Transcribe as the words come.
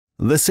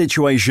The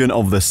situation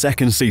of the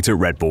second seat at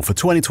Red Bull for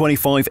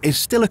 2025 is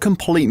still a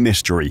complete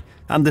mystery,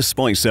 and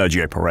despite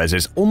Sergio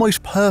Perez's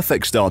almost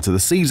perfect start to the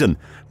season,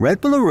 Red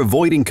Bull are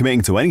avoiding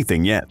committing to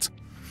anything yet.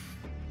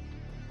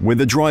 With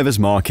the drivers'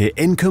 market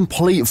in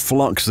complete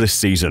flux this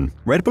season,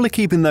 Red Bull are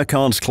keeping their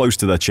cards close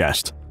to their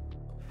chest.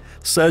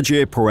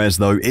 Sergio Perez,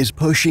 though, is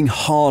pushing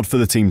hard for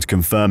the team to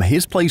confirm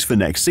his place for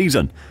next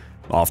season.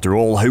 After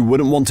all, who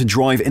wouldn't want to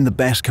drive in the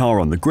best car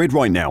on the grid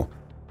right now?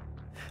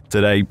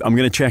 Today, I'm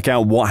going to check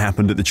out what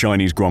happened at the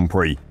Chinese Grand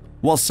Prix,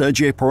 what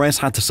Sergio Perez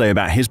had to say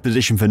about his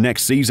position for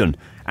next season,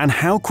 and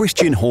how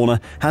Christian Horner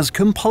has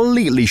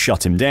completely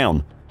shut him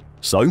down.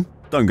 So,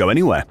 don't go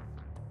anywhere.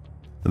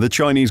 The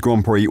Chinese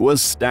Grand Prix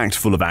was stacked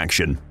full of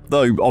action,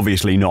 though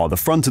obviously not at the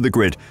front of the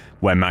grid,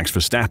 where Max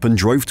Verstappen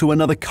drove to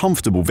another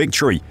comfortable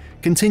victory,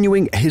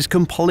 continuing his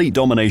complete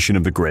domination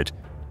of the grid.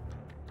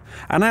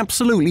 An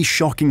absolutely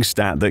shocking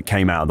stat that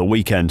came out of the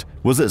weekend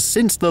was that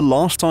since the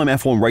last time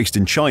F1 raced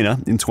in China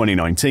in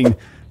 2019,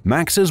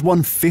 Max has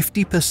won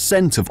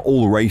 50% of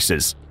all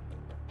races.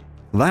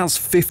 That's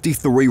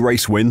 53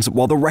 race wins,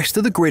 while the rest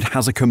of the grid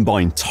has a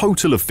combined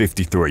total of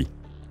 53.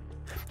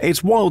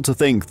 It's wild to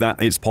think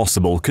that it's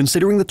possible,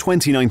 considering the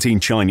 2019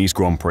 Chinese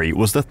Grand Prix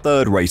was the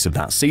third race of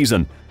that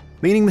season,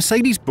 meaning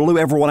Mercedes blew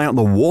everyone out of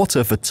the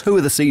water for 2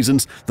 of the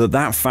seasons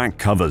that fact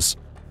covers.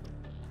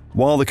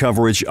 While the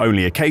coverage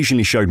only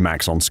occasionally showed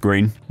Max on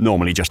screen,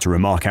 normally just to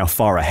remark how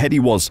far ahead he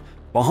was,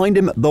 behind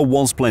him there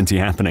was plenty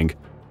happening.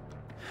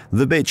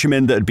 The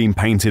bitumen that had been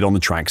painted on the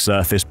track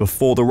surface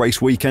before the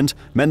race weekend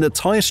meant that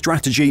tyre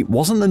strategy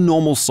wasn't the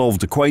normal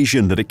solved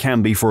equation that it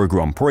can be for a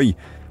Grand Prix,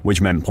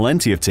 which meant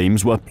plenty of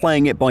teams were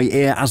playing it by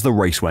ear as the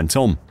race went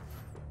on.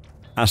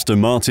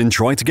 Aston Martin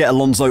tried to get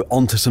Alonso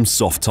onto some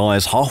soft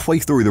tyres halfway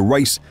through the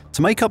race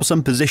to make up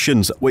some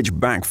positions, which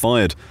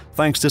backfired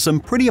thanks to some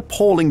pretty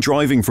appalling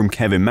driving from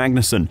Kevin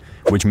Magnussen,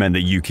 which meant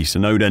that Yuki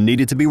Tsunoda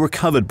needed to be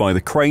recovered by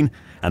the crane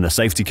and the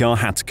safety car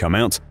had to come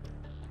out.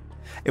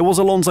 It was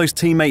Alonso's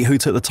teammate who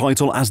took the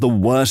title as the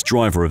worst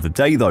driver of the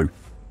day, though.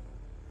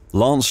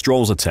 Lance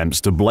Stroll's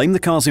attempts to blame the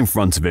cars in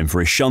front of him for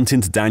his shunt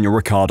into Daniel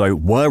Ricciardo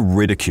were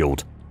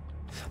ridiculed.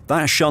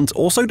 That shunt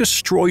also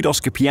destroyed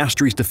Oscar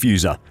Piastri's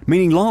diffuser,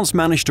 meaning Lance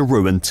managed to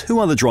ruin 2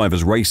 other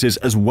drivers' races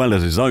as well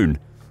as his own.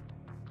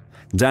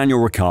 Daniel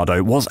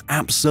Ricciardo was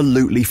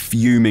absolutely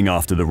fuming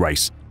after the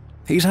race.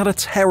 He's had a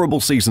terrible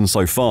season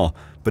so far,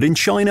 but in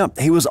China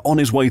he was on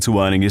his way to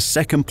earning his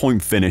second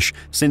point finish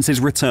since his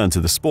return to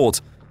the sport,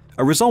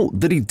 a result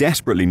that he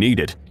desperately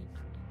needed.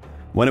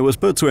 When it was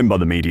put to him by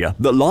the media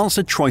that Lance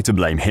had tried to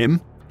blame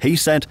him, he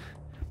said,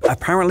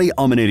 "Apparently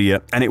I'm an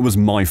idiot and it was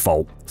my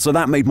fault, so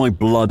that made my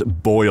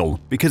blood boil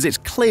because it's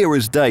clear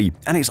as day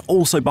and it's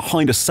also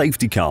behind a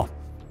safety car."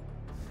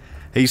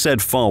 He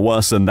said far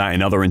worse than that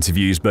in other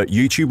interviews, but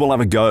YouTube will have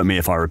a go at me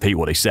if I repeat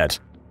what he said.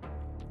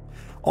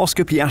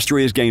 Oscar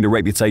Piastri has gained a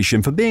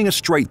reputation for being a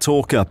straight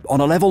talker on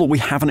a level we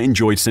haven't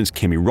enjoyed since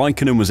Kimi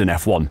Raikkonen was in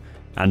F1,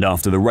 and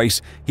after the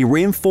race he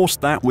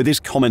reinforced that with his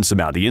comments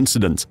about the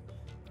incident.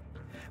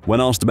 When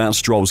asked about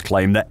Stroll's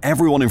claim that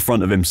everyone in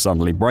front of him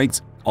suddenly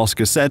braked,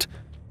 Oscar said,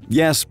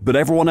 "Yes, but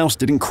everyone else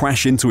didn't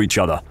crash into each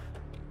other."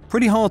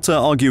 Pretty hard to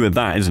argue with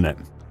that, isn't it?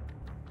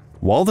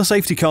 While the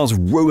safety cars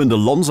ruined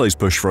Alonso's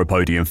push for a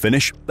podium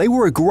finish, they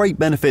were a great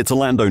benefit to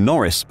Lando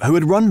Norris, who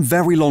had run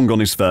very long on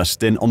his first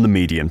stint on the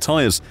medium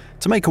tyres,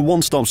 to make a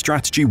one-stop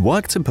strategy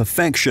work to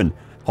perfection,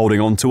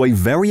 holding on to a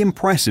very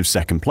impressive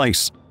second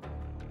place.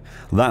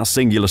 That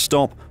singular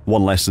stop,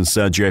 one less than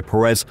Sergio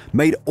Perez,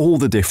 made all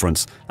the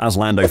difference, as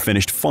Lando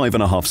finished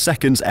 5.5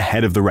 seconds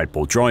ahead of the Red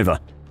Bull driver.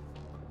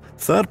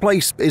 Third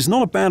place is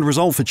not a bad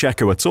result for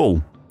Checo at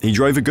all. He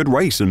drove a good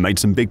race and made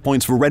some big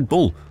points for Red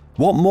Bull.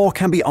 What more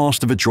can be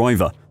asked of a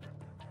driver?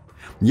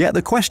 Yet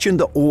the question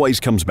that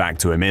always comes back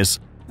to him is,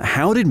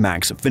 how did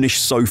Max finish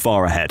so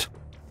far ahead?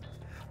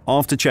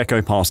 After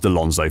Checo passed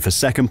Alonso for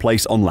second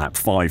place on lap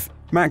 5,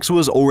 Max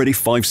was already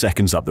 5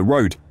 seconds up the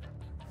road.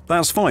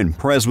 That's fine,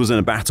 Perez was in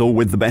a battle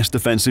with the best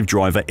defensive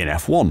driver in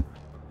F1.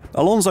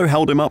 Alonso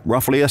held him up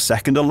roughly a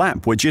second a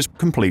lap, which is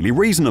completely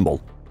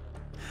reasonable.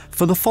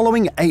 For the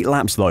following 8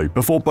 laps though,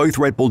 before both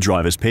Red Bull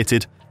drivers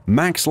pitted,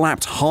 Max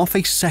lapped half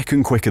a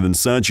second quicker than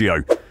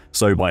Sergio,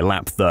 so by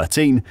lap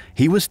 13,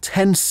 he was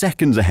 10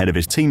 seconds ahead of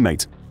his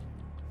teammate.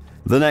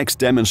 The next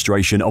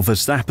demonstration of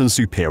Verstappen's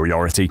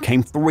superiority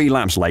came 3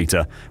 laps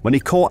later when he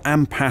caught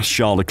and passed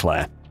Charles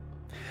Leclerc.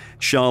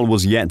 Charles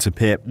was yet to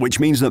pit,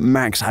 which means that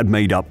Max had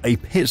made up a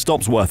pit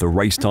stop's worth of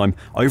race time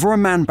over a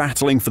man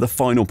battling for the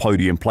final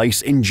podium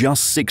place in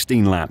just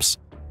 16 laps.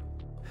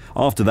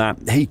 After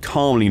that, he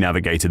calmly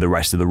navigated the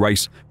rest of the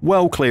race,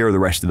 well clear of the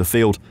rest of the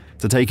field,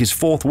 to take his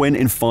 4th win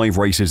in 5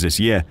 races this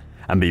year,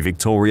 and be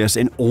victorious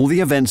in all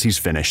the events he's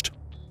finished.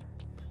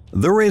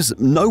 There is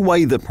no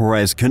way that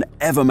Perez can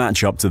ever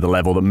match up to the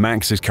level that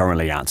Max is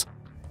currently at.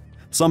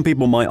 Some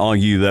people might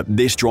argue that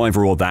this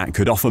driver or that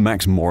could offer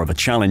Max more of a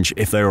challenge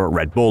if they were at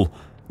Red Bull,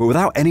 but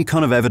without any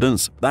kind of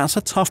evidence, that's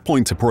a tough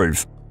point to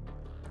prove.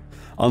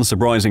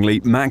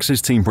 Unsurprisingly,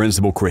 Max's team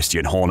principal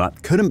Christian Horner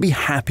couldn't be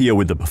happier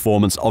with the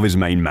performance of his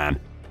main man.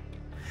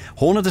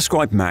 Horner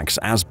described Max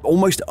as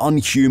almost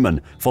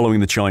unhuman following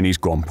the Chinese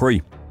Grand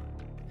Prix.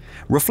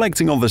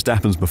 Reflecting on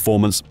Verstappen's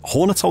performance,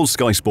 Horner told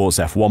Sky Sports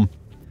F1,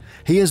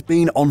 "He has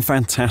been on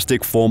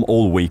fantastic form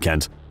all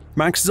weekend.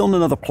 Max is on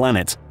another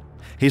planet.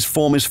 His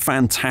form is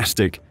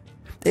fantastic.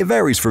 It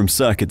varies from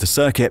circuit to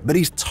circuit, but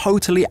he's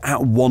totally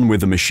at one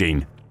with the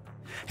machine.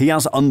 He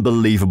has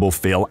unbelievable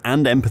feel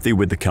and empathy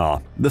with the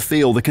car, the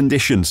feel, the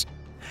conditions.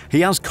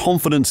 He has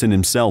confidence in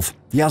himself.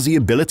 He has the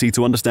ability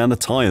to understand the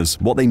tires,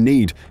 what they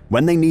need,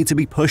 when they need to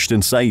be pushed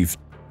and saved.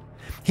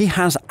 He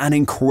has an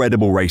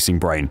incredible racing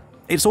brain.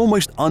 It's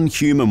almost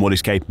unhuman what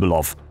he's capable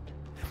of.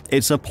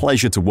 It's a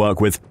pleasure to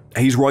work with.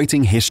 He's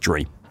writing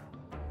history."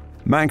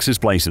 Max's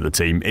place at the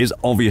team is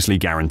obviously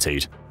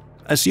guaranteed.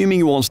 Assuming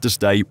he wants to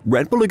stay,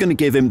 Red Bull are going to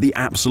give him the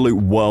absolute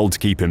world to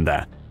keep him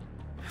there.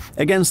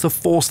 Against the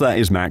force that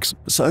is Max,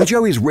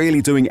 Sergio is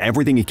really doing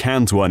everything he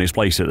can to earn his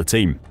place at the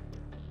team.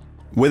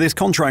 With his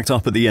contract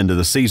up at the end of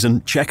the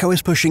season, Checo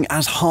is pushing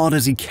as hard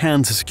as he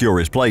can to secure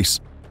his place.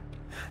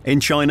 In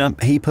China,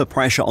 he put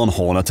pressure on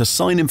Horner to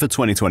sign him for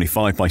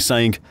 2025 by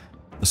saying,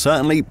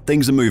 "Certainly,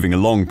 things are moving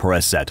along,"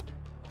 Perez said.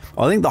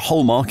 "I think the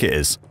whole market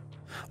is.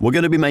 We're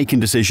going to be making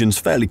decisions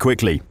fairly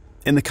quickly.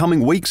 In the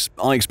coming weeks,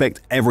 I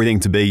expect everything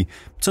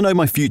to know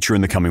my future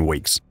in the coming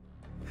weeks.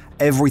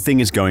 Everything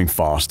is going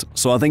fast,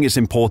 so I think it's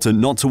important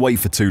not to wait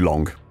for too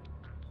long."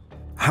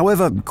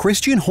 However,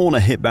 Christian Horner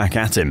hit back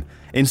at him,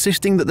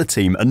 insisting that the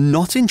team are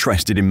not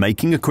interested in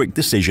making a quick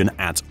decision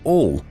at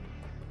all.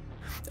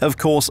 Of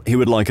course, he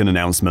would like an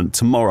announcement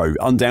tomorrow,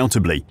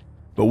 undoubtedly,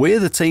 but we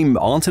the team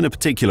aren't in a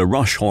particular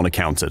rush, Horner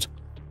countered.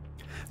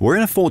 "We're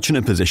in a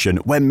fortunate position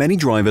where many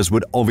drivers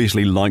would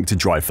obviously like to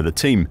drive for the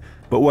team,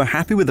 but we're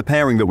happy with the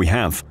pairing that we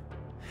have.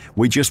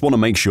 We just want to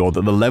make sure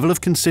that the level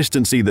of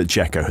consistency that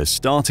Checo has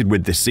started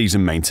with this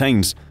season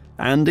maintains,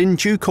 and in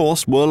due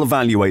course we'll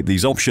evaluate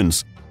these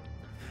options.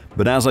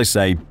 But as I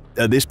say,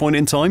 at this point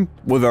in time,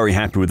 we're very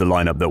happy with the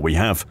lineup that we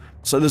have,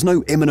 so there's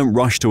no imminent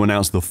rush to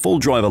announce the full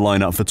driver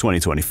lineup for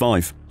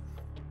 2025.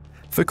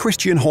 For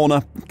Christian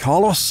Horner,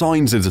 Carlos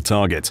Sainz is a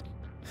target.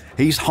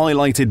 He's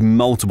highlighted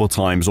multiple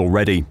times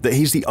already that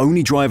he's the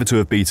only driver to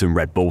have beaten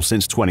Red Bull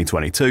since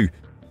 2022,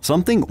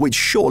 something which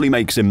surely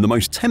makes him the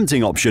most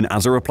tempting option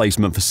as a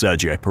replacement for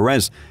Sergio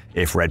Perez,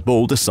 if Red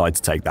Bull decide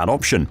to take that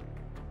option.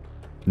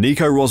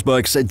 Nico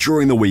Rosberg said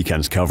during the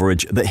weekend's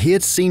coverage that he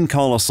had seen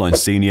Carlos Sainz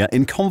Sr.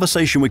 in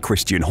conversation with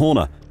Christian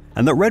Horner,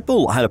 and that Red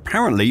Bull had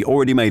apparently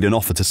already made an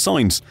offer to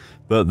Sainz,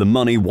 but the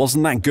money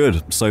wasn't that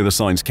good, so the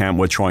Sainz camp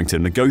were trying to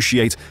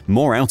negotiate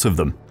more out of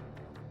them.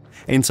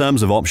 In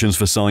terms of options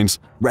for Sainz,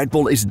 Red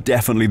Bull is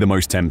definitely the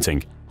most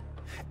tempting.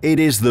 It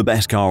is the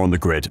best car on the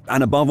grid,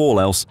 and above all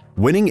else,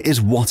 winning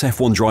is what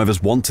F1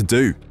 drivers want to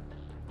do.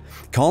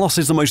 Carlos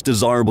is the most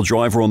desirable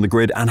driver on the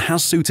grid and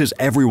has suitors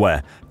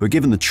everywhere, but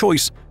given the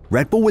choice,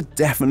 Red Bull would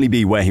definitely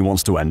be where he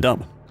wants to end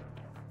up.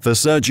 For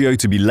Sergio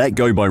to be let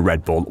go by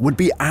Red Bull would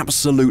be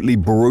absolutely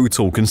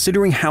brutal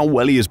considering how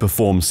well he has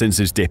performed since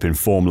his dip in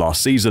form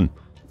last season.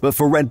 But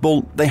for Red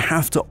Bull, they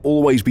have to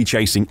always be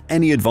chasing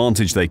any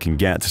advantage they can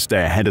get to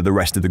stay ahead of the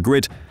rest of the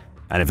grid,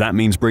 and if that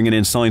means bringing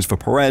in Sainz for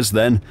Perez,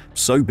 then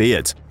so be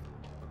it.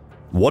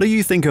 What do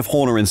you think of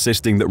Horner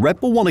insisting that Red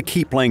Bull want to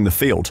keep playing the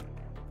field?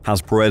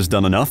 Has Perez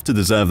done enough to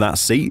deserve that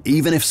seat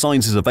even if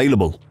Sainz is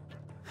available?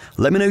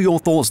 Let me know your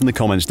thoughts in the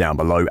comments down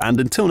below, and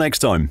until next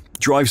time,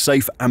 drive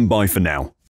safe and bye for now.